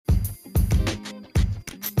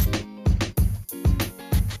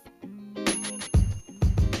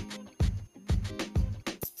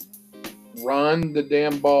Run the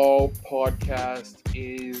Damn Ball podcast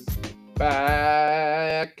is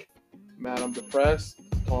back. Matt, I'm depressed.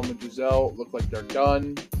 Tom and Giselle look like they're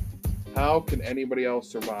done. How can anybody else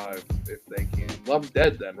survive if they can't? Love's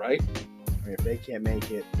dead then, right? I mean, if they can't make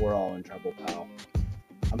it, we're all in trouble, pal.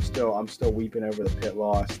 I'm still weeping over the pit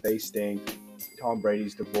loss. They stink. Tom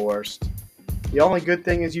Brady's divorced. The only good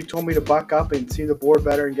thing is you told me to buck up and see the board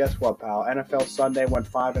better, and guess what, pal? NFL Sunday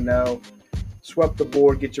went 5-0. Swept the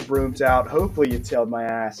board, get your brooms out. Hopefully you tailed my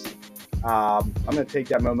ass. I'm going to take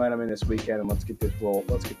that momentum in this weekend, and let's get this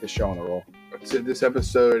show on the roll. That's it. This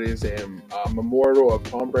episode is a memorial of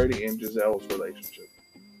Tom Brady and Giselle's relationship.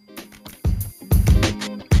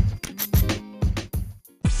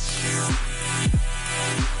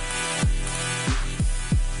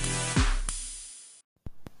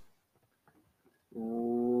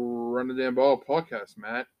 Run the Damn Ball podcast,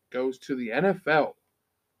 Matt, goes to the NFL.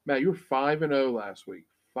 Matt, you were 5-0 last week.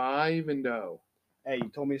 5-0. Hey, you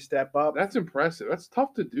told me to step up. That's impressive. That's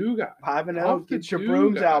tough to do, guys. 5-0. Get your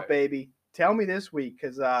brooms out, baby. Tell me this week,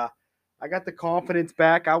 because I got the confidence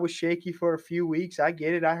back. I was shaky for a few weeks. I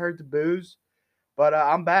get it. I heard the boos. But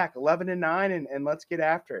I'm back, 11-9, and let's get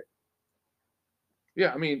after it.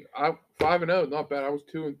 Yeah, I mean, 5-0, not bad. I was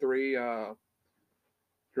 2-3.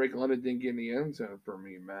 Drake London didn't get in the end zone for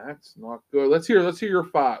me, Matt. It's not good. Let's hear your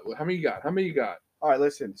 5. How many you got? All right,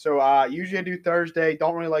 listen. So usually I do Thursday.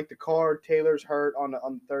 Don't really like the card. Taylor's hurt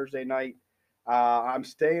on Thursday night. I'm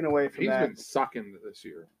staying away from that. He's been sucking this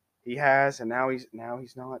year. He has, and now he's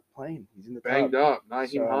not playing. He's in the banged tub. Up.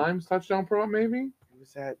 Nyheim Hines touchdown prop maybe.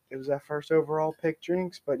 It was that first overall pick,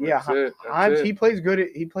 Drinks. But That's yeah, it. Hines he plays good.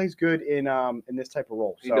 He plays good in this type of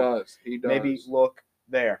role. So He does. Maybe look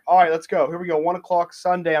there. All right, let's go. Here we go. 1:00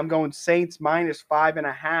 Sunday. I'm going Saints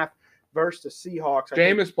 -5.5 versus the Seahawks.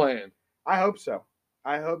 Jameis playing. I hope so.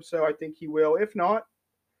 I think he will. If not,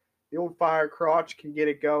 the old fire crotch can get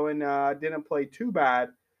it going. Didn't play too bad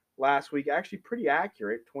last week. Actually, pretty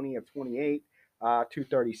accurate. 20 of 28,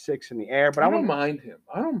 236 in the air. But I don't mind him.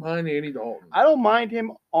 I don't mind Andy Dalton. I don't mind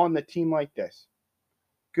him on the team like this.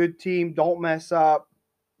 Good team. Don't mess up.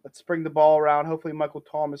 Let's bring the ball around. Hopefully Michael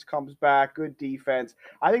Thomas comes back. Good defense.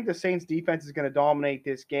 I think the Saints defense is going to dominate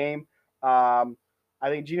this game. I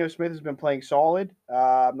think Geno Smith has been playing solid.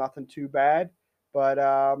 Nothing too bad. But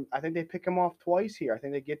I think they pick him off twice here. I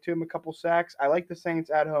think they get to him a couple sacks. I like the Saints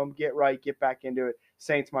at home. Get right. Get back into it.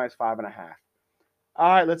 Saints -5.5. All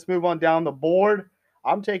right, let's move on down the board.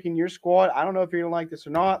 I'm taking your squad. I don't know if you're going to like this or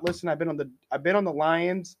not. Listen, I've been on the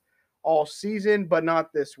Lions all season, but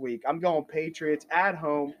not this week. I'm going Patriots at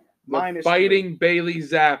home. The Fighting Bailey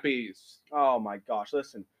Zappies. Oh, my gosh.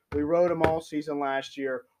 Listen, we rode him all season last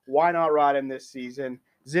year. Why not ride him this season?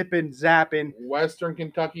 Zipping, zapping. Western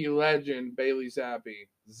Kentucky legend, Bailey Zappi.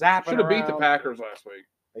 Zapping should have beat the Packers last week.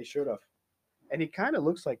 They should have. And he kind of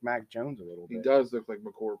looks like Mac Jones a little bit. He does look like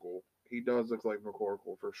McCorkle.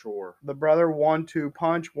 For sure. The brother 1-2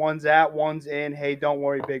 punch. One's out, one's in. Hey, don't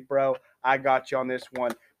worry, big bro. I got you on this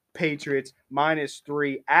one. Patriots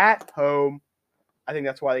 -3 at home. I think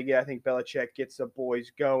that's why they get. I think Belichick gets the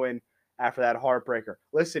boys going after that heartbreaker.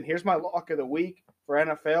 Listen, here's my lock of the week for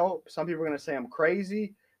NFL. Some people are going to say I'm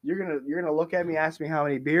crazy. You're gonna look at me, ask me how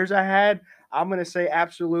many beers I had. I'm going to say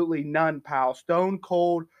absolutely none, pal. Stone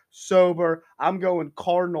cold, sober. I'm going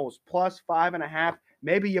Cardinals +5.5.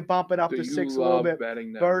 Maybe you bump it up to 6 a little bit.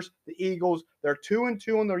 Versus the Eagles. They're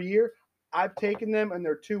 2-2 on their year. I've taken them and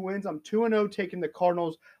they're 2 wins. I'm 2-0 taking the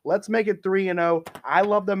Cardinals. Let's make it 3-0. I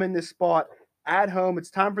love them in this spot. At home, it's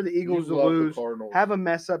time for the Eagles to lose. Have a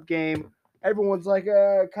mess-up game. Everyone's like,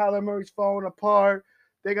 Kyler Murray's falling apart.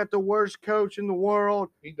 They got the worst coach in the world.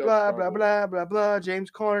 Blah, blah, blah, blah, blah. James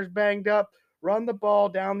Conner's banged up. Run the ball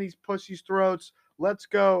down these pussies' throats. Let's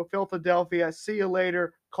go, Philadelphia. See you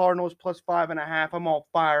later. Cardinals +5.5. I'm all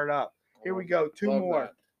fired up. Here we go. 2 more.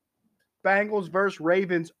 That. Bengals versus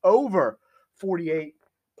Ravens over 48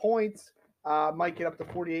 points. Might get up to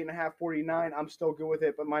 48.5, 49. I'm still good with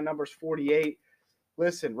it, but my number's 48.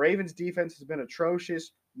 Listen, Ravens defense has been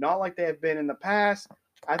atrocious. Not like they have been in the past.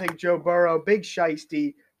 I think Joe Burrow, big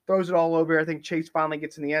shiesty, throws it all over. I think Chase finally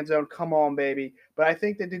gets in the end zone. Come on, baby. But I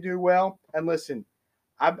think that they do well. And listen,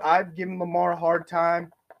 I've given Lamar a hard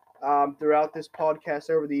time throughout this podcast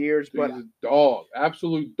over the years. But he's a dog,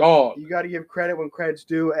 absolute dog. You got to give credit when credit's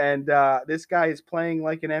due. And this guy is playing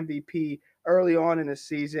like an MVP early on in the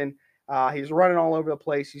season. He's running all over the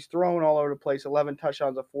place. He's throwing all over the place. 11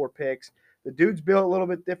 touchdowns and 4 picks. The dude's built a little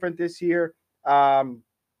bit different this year.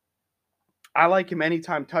 I like him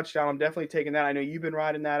anytime touchdown. I'm definitely taking that. I know you've been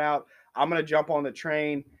riding that out. I'm going to jump on the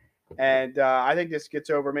train, and I think this gets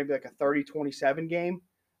over maybe like a 30-27 game.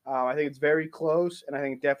 I think it's very close, and I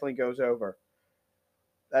think it definitely goes over.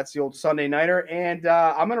 That's the old Sunday nighter, and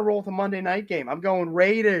I'm going to roll with a Monday night game. I'm going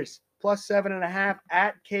Raiders plus 7.5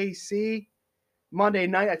 at KC. Monday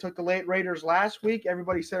night, I took the late Raiders last week.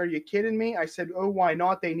 Everybody said, "Are you kidding me?" I said, "Oh, why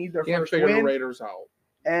not? They need their Can't first figure the win." Raiders out.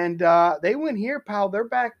 And they win here, pal. They're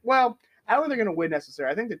back. Well, I don't think they're going to win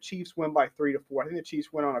necessarily. I think the Chiefs win by 3-4. I think the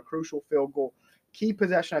Chiefs win on a crucial field goal, key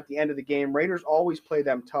possession at the end of the game. Raiders always play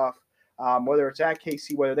them tough, whether it's at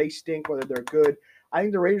KC, whether they stink, whether they're good. I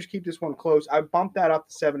think the Raiders keep this one close. I bumped that up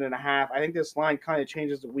to 7.5. I think this line kind of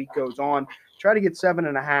changes as the week goes on. Try to get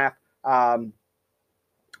 7.5.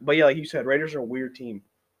 But yeah, like you said, Raiders are a weird team.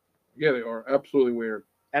 Yeah, they are absolutely weird.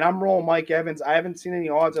 And I'm rolling Mike Evans. I haven't seen any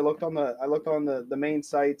odds. I looked on the main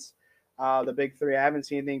sites, the big three. I haven't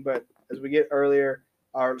seen anything, but as we get later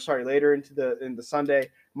into the Sunday,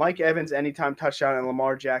 Mike Evans anytime touchdown and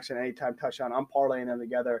Lamar Jackson anytime touchdown. I'm parlaying them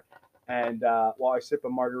together, and while I sip a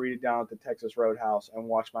margarita down at the Texas Roadhouse and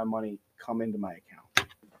watch my money come into my account.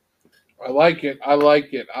 I like it. All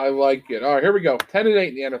right, here we go. 10-8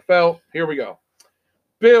 in the NFL. Here we go.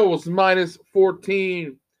 Bills minus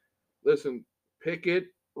 14. Listen, Pickett,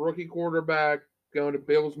 rookie quarterback, going to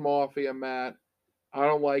Bills Mafia, Matt. I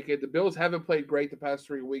don't like it. The Bills haven't played great the past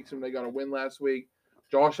 3 weeks when they got a win last week.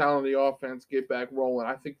 Josh Allen, the offense, get back rolling.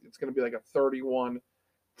 I think it's going to be like a 31-10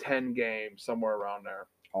 game, somewhere around there.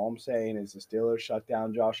 All I'm saying is the Steelers shut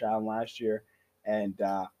down Josh Allen last year, and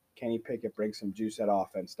Kenny Pickett brings some juice at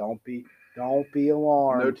offense. Don't be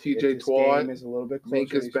alarmed. No TJ Watt. Game is a little bit closer.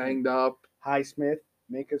 Minka's banged up. Highsmith,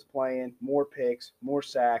 Minka's playing, more picks, more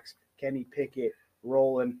sacks. Kenny Pickett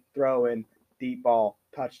rolling, throwing, deep ball,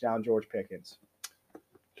 touchdown, George Pickens.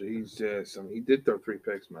 Jesus, I mean, he did throw 3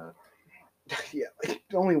 picks, man. Yeah,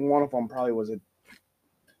 only one of them probably was a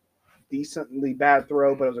decently bad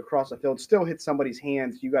throw, but it was across the field. Still hit somebody's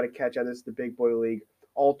hands. You got to catch that. This is the big boy league.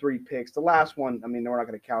 All 3 picks. The last one, I mean, we're not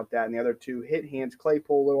going to count that. And the other 2 hit hands.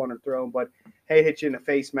 Claypool, a little underthrown, but hey, hit you in the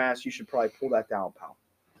face mask. You should probably pull that down, pal.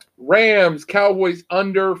 Rams, Cowboys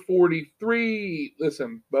under 43.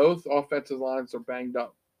 Listen, both offensive lines are banged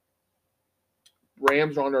up.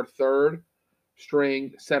 Rams are on their 3rd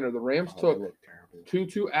string center. The Rams took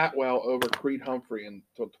Tutu Atwell over Creed Humphrey in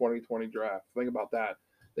the 2020 draft. Think about that.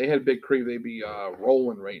 They had Big Creed. They'd be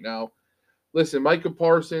rolling right now. Listen, Micah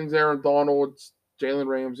Parsons, Aaron Donald, Jalen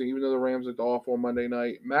Ramsey, even though the Rams looked awful on Monday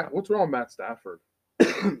night. What's wrong with Matt Stafford?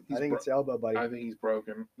 I think it's elbow, buddy. I think he's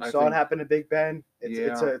broken. You saw it happen to Big Ben.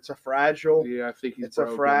 It's a fragile. Yeah, I think it's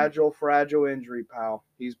broken. A fragile injury, pal.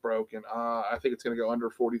 He's broken. I think it's going to go under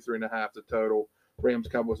 43.5 the total. Rams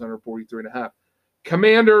Cowboys under 43.5.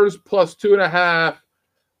 Commanders plus 2.5.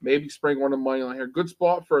 Maybe spring one of the money line here. Good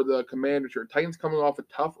spot for the Commanders here. Titans coming off a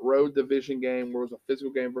tough road division game where it was a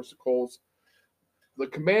physical game versus the Colts. The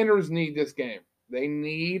Commanders need this game. They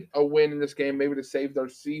need a win in this game, maybe to save their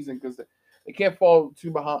season because they can't fall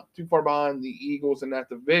too far behind the Eagles in that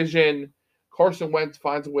division. Carson Wentz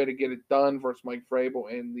finds a way to get it done versus Mike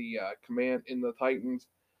Vrabel and the the Titans.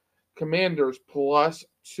 Commanders plus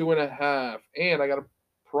 2.5. And I got a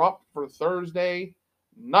prop for Thursday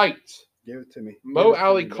night. Give it to me. Mo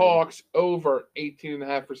Alley Cox over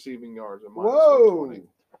 18.5 receiving yards. Whoa.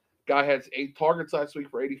 Guy had 8 targets last week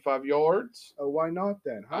for 85 yards. Oh, why not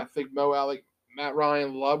then? Huh? I think Matt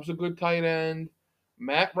Ryan loves a good tight end.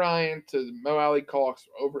 Matt Ryan to Mo Alley Cox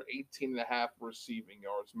over 18.5 receiving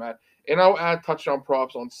yards, Matt. And I'll add touchdown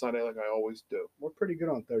props on Sunday like I always do. We're pretty good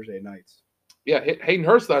on Thursday nights. Yeah, Hayden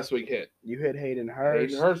Hurst last week hit. You hit Hayden Hurst.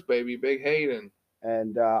 Hayden Hurst, baby. Big Hayden.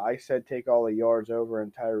 And I said take all the yards over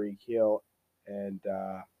in Tyreek Hill and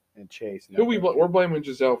Chase. We're blaming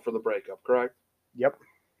Giselle for the breakup, correct? Yep.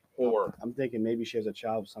 Or I'm thinking maybe she has a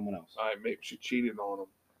child with someone else. Maybe she cheated on him.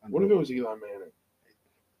 What if it was Eli Manning?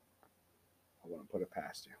 I wouldn't put it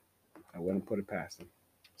past you. I wouldn't put it past him.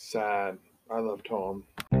 Sad. I love Tom.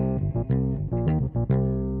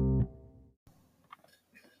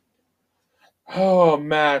 Oh,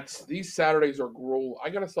 Matt, these Saturdays are gruel. I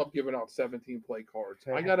gotta stop giving out 17 play cards.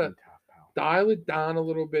 I gotta dial it down a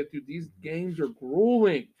little bit, dude. These games are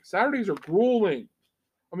grueling. Saturdays are grueling.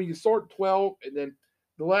 I mean, you start 12, and then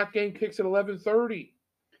the last game kicks at 11:30.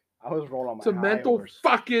 I was rolling on my It's a high mental horse.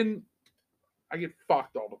 fucking. I get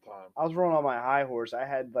fucked all the time. I was rolling on my high horse. I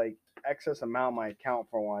had like excess amount in my account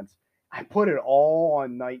for once. I put it all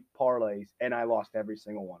on night parlays, and I lost every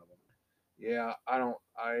single one of them. Yeah, I don't.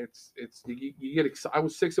 You get excited. I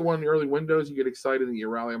was 6-1 in the early windows. You get excited and you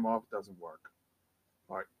rally them off. It doesn't work.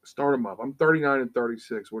 All right, start them up. I'm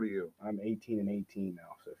 39-36. What are you? I'm 18-18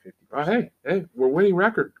 now, so 50%. Hey, we're winning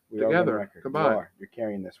record together. Record. Come on. You're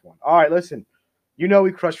carrying this one. All right, listen. You know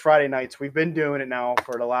we crush Friday nights. We've been doing it now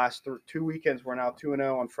for the last 2 weekends. We're now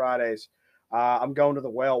 2-0 on Fridays. I'm going to the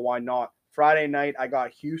Whale. Why not? Friday night, I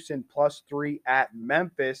got Houston +3 at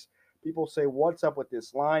Memphis. People say, what's up with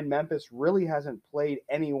this line? Memphis really hasn't played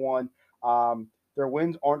anyone. Their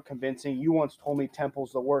wins aren't convincing. You once told me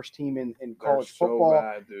Temple's the worst team in college football.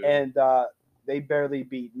 Bad, dude. And they barely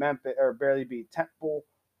beat Memphis or barely beat Temple.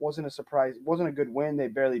 Wasn't a surprise. Wasn't a good win. They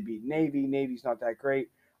barely beat Navy. Navy's not that great.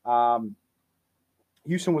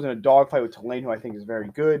 Houston was in a dogfight with Tulane, who I think is very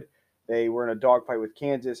good. They were in a dogfight with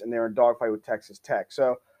Kansas, and they were in a dogfight with Texas Tech.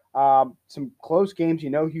 So some close games. You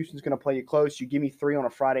know Houston's going to play you close. You give me 3 on a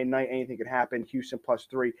Friday night, anything could happen. Houston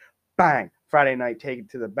 +3. Bang. Friday night, take it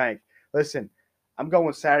to the bank. Listen, I'm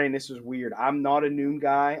going Saturday, and this is weird. I'm not a noon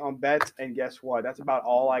guy on bets, and guess what? That's about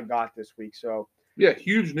all I got this week. So yeah,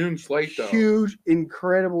 huge noon slate, though. Huge,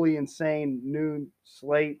 incredibly insane noon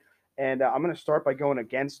slate. And I'm going to start by going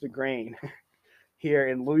against the grain here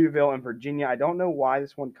in Louisville and Virginia. I don't know why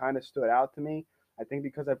this one kind of stood out to me. I think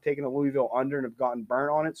because I've taken a Louisville under and have gotten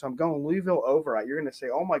burnt on it. So I'm going Louisville over. You're going to say,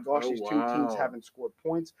 oh my gosh, these two teams haven't scored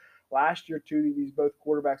points. Last year, these both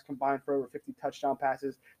quarterbacks combined for over 50 touchdown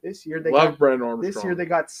passes. This year they Brendan Armstrong. This year they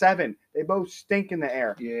got 7. They both stink in the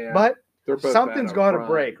air. Yeah. But something's got to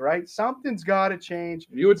break, right? Something's got to change.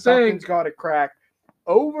 You would think. Something's got to crack.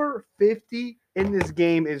 Over 50 in this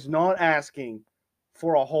game is not asking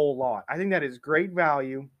for a whole lot. I think that is great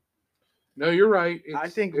value. No, you're right. I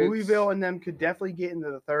think Louisville and them could definitely get into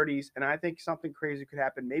the 30s, and I think something crazy could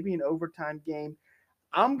happen. Maybe an overtime game.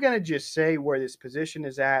 I'm going to just say where this position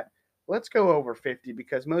is at. Let's go over 50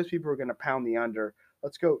 because most people are going to pound the under.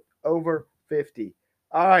 Let's go over 50.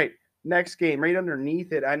 All right, next game, right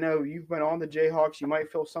underneath it. I know you've been on the Jayhawks. You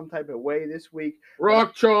might feel some type of way this week.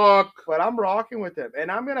 Rock chalk. But I'm rocking with them, and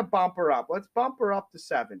I'm going to bump her up. Let's bump her up to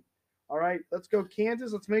 7. All right, let's go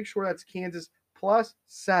Kansas. Let's make sure that's Kansas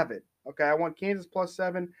 +7. Okay, I want Kansas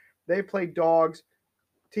 +7. They play dogs.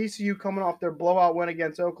 TCU coming off their blowout win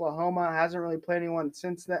against Oklahoma. Hasn't really played anyone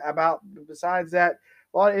since that. Besides that,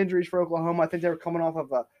 a lot of injuries for Oklahoma. I think they were coming off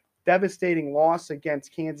of a devastating loss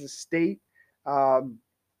against Kansas State. So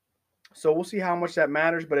we'll see how much that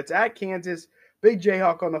matters. But it's at Kansas. Big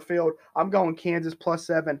Jayhawk on the field. I'm going Kansas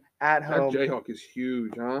 +7 at home. That Jayhawk is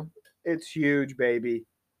huge, huh? It's huge, baby.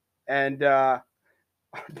 And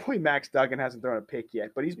boy, Max Duggan hasn't thrown a pick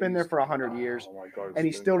yet, but he's been there for 100 years, oh my God, and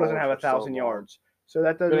he still doesn't have 1,000 yards. So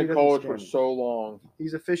that doesn't. Been in college for so long.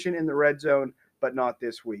 He's efficient in the red zone, but not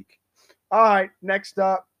this week. All right, next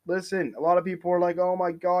up. Listen, a lot of people are like, "Oh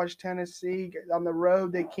my gosh, Tennessee on the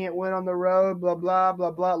road, they can't win on the road." Blah blah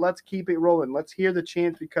blah blah. Let's keep it rolling. Let's hear the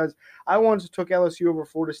chants because I once took LSU over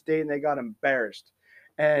Florida State and they got embarrassed.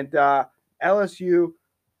 And LSU,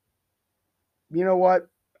 you know what?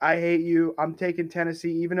 I hate you. I'm taking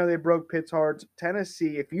Tennessee, even though they broke Pitt's hearts.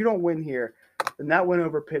 Tennessee, if you don't win here, then that win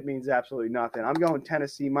over Pitt means absolutely nothing. I'm going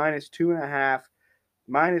Tennessee -2.5,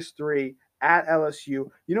 -3 at LSU.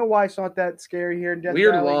 You know why it's not that scary here in Death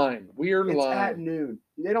Valley? Weird line. It's at noon.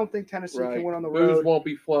 They don't think Tennessee can win on the Booze road. won't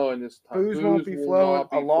be flowing this time. Booze won't be flowing.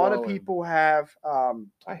 A lot of people have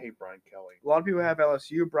I hate Brian Kelly. A lot of people have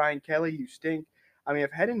LSU. Brian Kelly, you stink. I mean,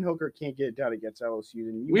 if Hendon Hooker can't get it done against LSU,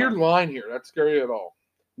 then you Weird line here. That's scary at all.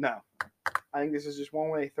 No. I think this is just one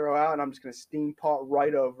way they throw out, and I'm just going to steam pot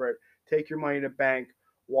right over it. Take your money to bank.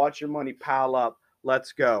 Watch your money pile up.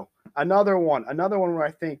 Let's go. Another one where I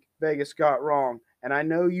think Vegas got wrong, and I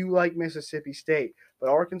know you like Mississippi State, but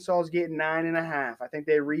Arkansas is getting 9.5. I think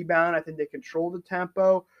they rebound. I think they control the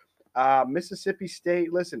tempo. Mississippi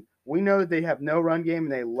State, listen, we know that they have no run game,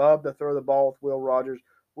 and they love to throw the ball with Will Rogers.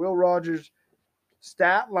 Will Rogers'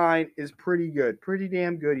 stat line is pretty good, pretty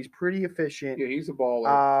damn good. He's pretty efficient. Yeah, he's a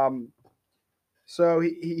baller. So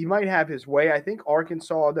he might have his way. I think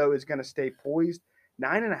Arkansas, though, is going to stay poised.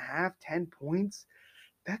 9.5, 10 points.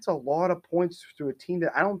 That's a lot of points to a team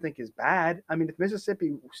that I don't think is bad. I mean, if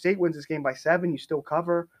Mississippi State wins this game by 7, you still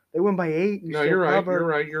cover. They win by 8, you still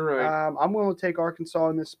cover. You're right. I'm going to take Arkansas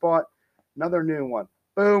in this spot. Another new one.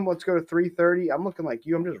 Boom, let's go to 3:30. I'm looking like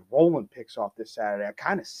you. I'm just rolling picks off this Saturday. I'm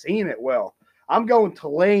kind of seeing it well. I'm going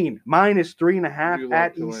Tulane -3.5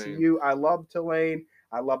 at ECU. I love Tulane.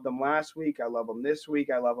 I loved them last week. I love them this week.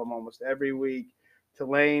 I love them almost every week.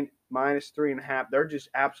 Tulane -3.5. They're just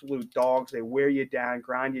absolute dogs. They wear you down,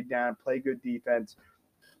 grind you down, play good defense.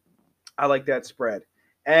 I like that spread.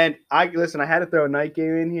 And I had to throw a night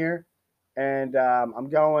game in here, and I'm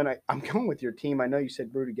going with your team. I know you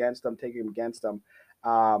said root against them, taking them against them,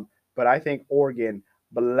 but I think Oregon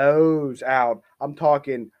blows out. I'm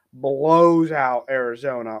talking blows out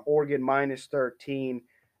Arizona. Oregon -13,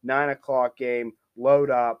 9 o'clock game. Load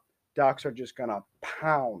up. Ducks are just gonna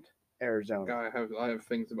pound Arizona. I have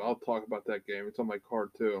things about. I'll talk about that game. It's on my card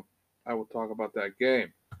too. I will talk about that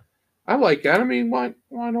game. I like that. I mean, why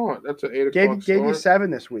not? That's an 8 o'clock Gave you start.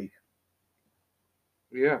 7 this week.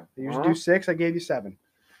 Yeah. You usually do 6. I gave you 7.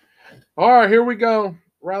 All right, here we go.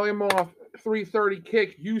 Rally them off. 3:30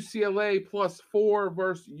 kick. UCLA +4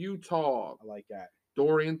 versus Utah. I like that.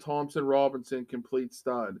 Dorian Thompson-Robinson, complete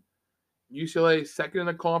stud. UCLA second in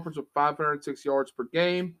the conference with 506 yards per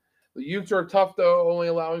game. The Utes are tough, though, only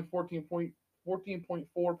allowing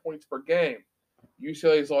 14.4 points per game.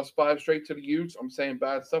 UCLA has lost 5 straight to the Utes. I'm saying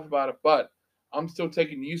bad stuff about it, but I'm still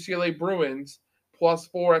taking UCLA Bruins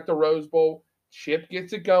 +4 at the Rose Bowl. Chip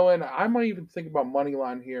gets it going. I might even think about money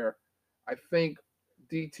line here. I think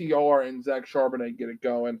DTR and Zach Charbonnet get it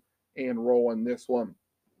going and roll in this one.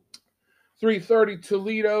 3:30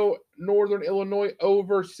 Toledo, Northern Illinois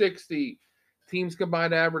over 60. Teams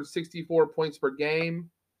combined average 64 points per game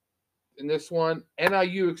in this one.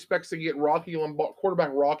 NIU expects to get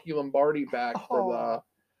quarterback Rocky Lombardi back for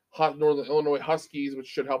the Northern Illinois Huskies, which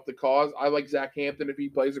should help the cause. I like Zach Hampton if he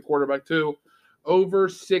plays a quarterback too. Over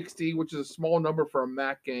 60, which is a small number for a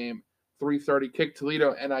MAC game. 3:30 kick.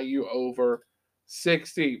 Toledo, NIU over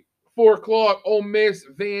 60. 4 o'clock, Ole Miss,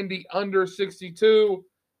 Vandy under 62.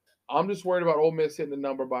 I'm just worried about Ole Miss hitting the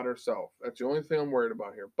number by herself. That's the only thing I'm worried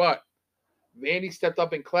about here. But Vandy stepped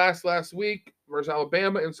up in class last week versus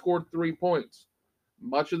Alabama and scored 3 points.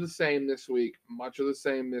 Much of the same this week.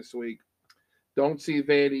 Don't see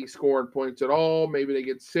Vandy scoring points at all. Maybe they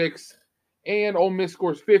get 6. And Ole Miss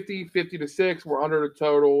scores 50-6. We're under the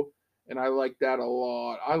total, and I like that a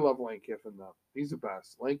lot. I love Lane Kiffin, though. He's the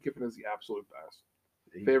best. Lane Kiffin is the absolute best.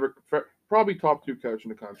 Favorite, probably top 2 coach in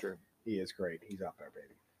the country. He is great. He's up there,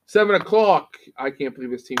 baby. 7 o'clock. I can't believe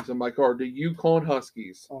this team's on my card. The UConn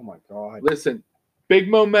Huskies. Oh, my God. Listen, big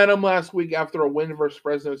momentum last week after a win versus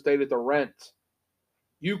Fresno State at the Rent.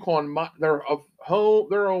 UConn,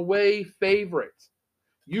 they're away favorites.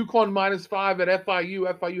 UConn -5 at FIU.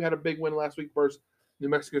 FIU had a big win last week versus New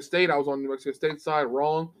Mexico State. I was on New Mexico State side.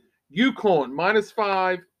 Wrong. UConn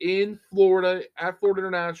 -5 in Florida at Florida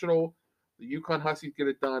International. The UConn Huskies get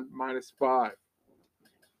it done -5.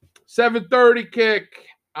 7:30 kick.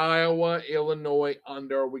 Iowa, Illinois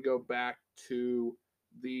under. We go back to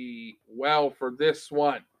the well for this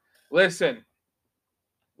one. Listen.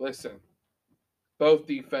 Both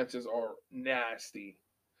defenses are nasty.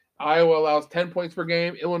 Iowa allows 10 points per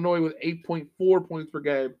game. Illinois with 8.4 points per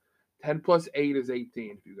game. 10 plus 8 is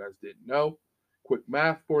 18, if you guys didn't know. Quick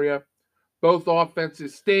math for you. Both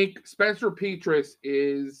offenses stink. Spencer Petras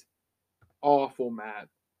is awful, Matt.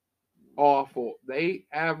 Awful. They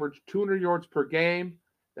average 200 yards per game.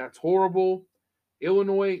 That's horrible.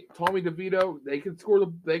 Illinois, Tommy DeVito, they can score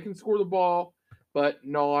the ball, but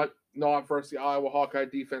not versus the Iowa Hawkeye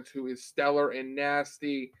defense, who is stellar and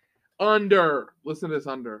nasty. Under, listen to this,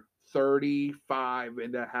 under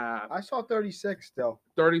 35.5. I saw 36 still.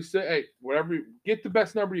 36. Hey, whatever. Get the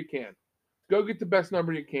best number you can. Go get the best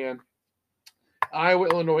number you can. Iowa,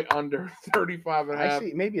 Illinois under 35.5. I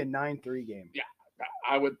see maybe a 9-3 game. Yeah,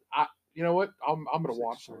 I would. You know what? I'm gonna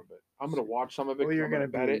watch some of it. Well, you're gonna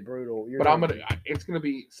be brutal. It's gonna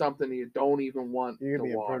be something you don't even want. You're gonna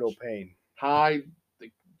be watch. in brutal pain. Hide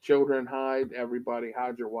the children. Hide everybody.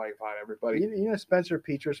 Hide your wife. Hide everybody. You know, Spencer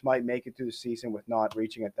Petras might make it through the season with not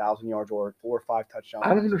reaching 1,000 yards or 4 or 5 touchdowns.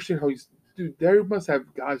 I don't understand how he's. Dude, they must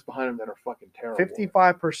have guys behind him that are fucking terrible.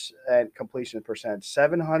 55% completion percent,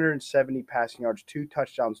 770 passing yards, 2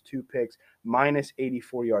 touchdowns, 2 picks,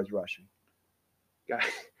 -84 yards rushing. Guy.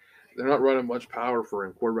 They're not running much power for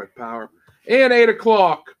him, quarterback power. And 8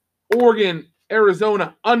 o'clock, Oregon,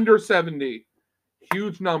 Arizona, under 70.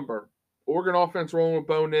 Huge number. Oregon offense rolling with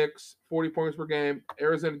Bo Nix, 40 points per game.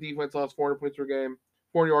 Arizona defense lost 400 points per game,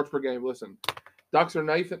 400 yards per game. Listen, Ducks are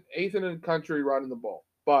eighth in the country running the ball.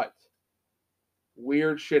 But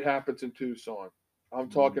weird shit happens in Tucson. I'm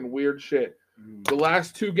talking weird shit. The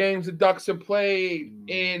last 2 games the Ducks have played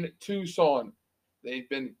in Tucson,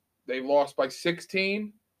 they've lost by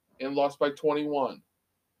 16 and lost by 21.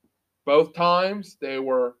 Both times they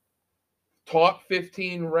were top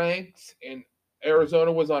 15 ranked and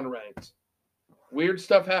Arizona was unranked. Weird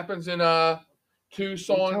stuff happens in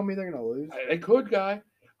Tucson. You tell me they're going to lose? They could, guy.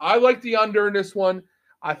 I like the under in this one.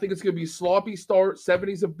 I think it's going to be a sloppy start.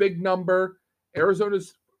 70 is a big number.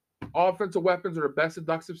 Arizona's offensive weapons are the best the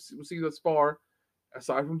Ducks have seen thus far,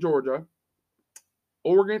 aside from Georgia.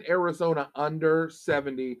 Oregon, Arizona, under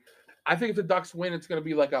 70. I think if the Ducks win, it's going to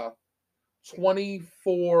be like a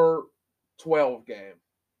 24-12 game.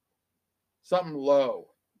 Something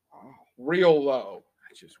low. Oh, real low.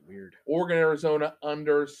 that's just weird. Oregon, Arizona,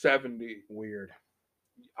 under 70. Weird.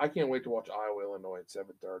 I can't wait to watch Iowa, Illinois at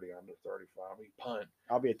 7:30 under 35. We punt.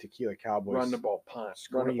 I'll be a Tequila Cowboys. Run the ball, punt. Run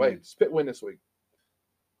Screaming. it. Wait, Spit win this week.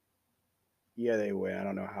 Yeah, they win. I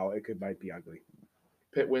don't know how. It might be ugly.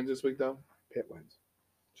 Pitt wins this week, though? Pitt wins.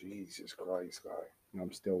 Jesus Christ, guy.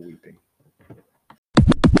 I'm still weeping.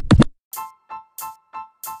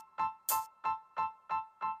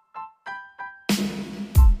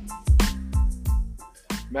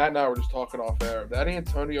 Matt and I were just talking off air. That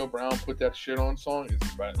Antonio Brown Put That Shit On song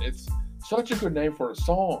it's such a good name for a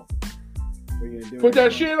song. What are you gonna do? Put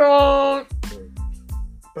that shit on.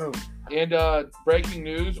 Boom. And breaking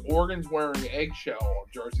news: Oregon's wearing eggshell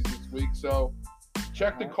jerseys this week. So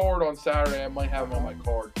check the card on Saturday. I might have them on my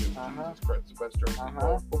card too. Jesus Christ, the best jersey in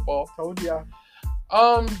college football. Told ya.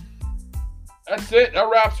 That's it. That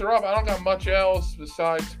wraps her up. I don't got much else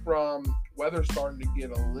besides from weather starting to get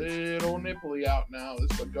a little nipply out now.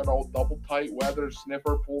 This is a good old double tight weather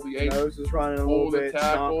sniffer. Pull the eight. Nose is running a pull little the bit.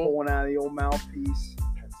 tackle. Snot pulling out of the old mouthpiece.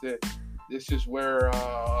 That's it. This is where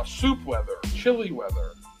soup weather, chilly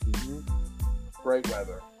weather, great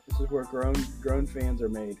weather. This is where grown fans are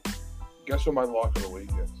made. Guess what my lock of the week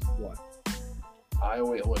is? What?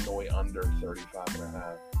 Iowa, Illinois under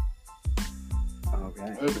 35.5. Okay.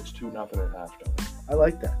 I hope it's 2-0 at halftime. I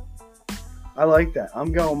like that.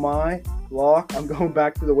 I'm going my lock. I'm going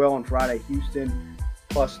back to the well on Friday. Houston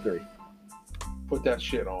 +3. Put that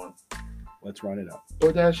shit on. Let's run it up.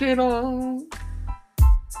 Put that shit on.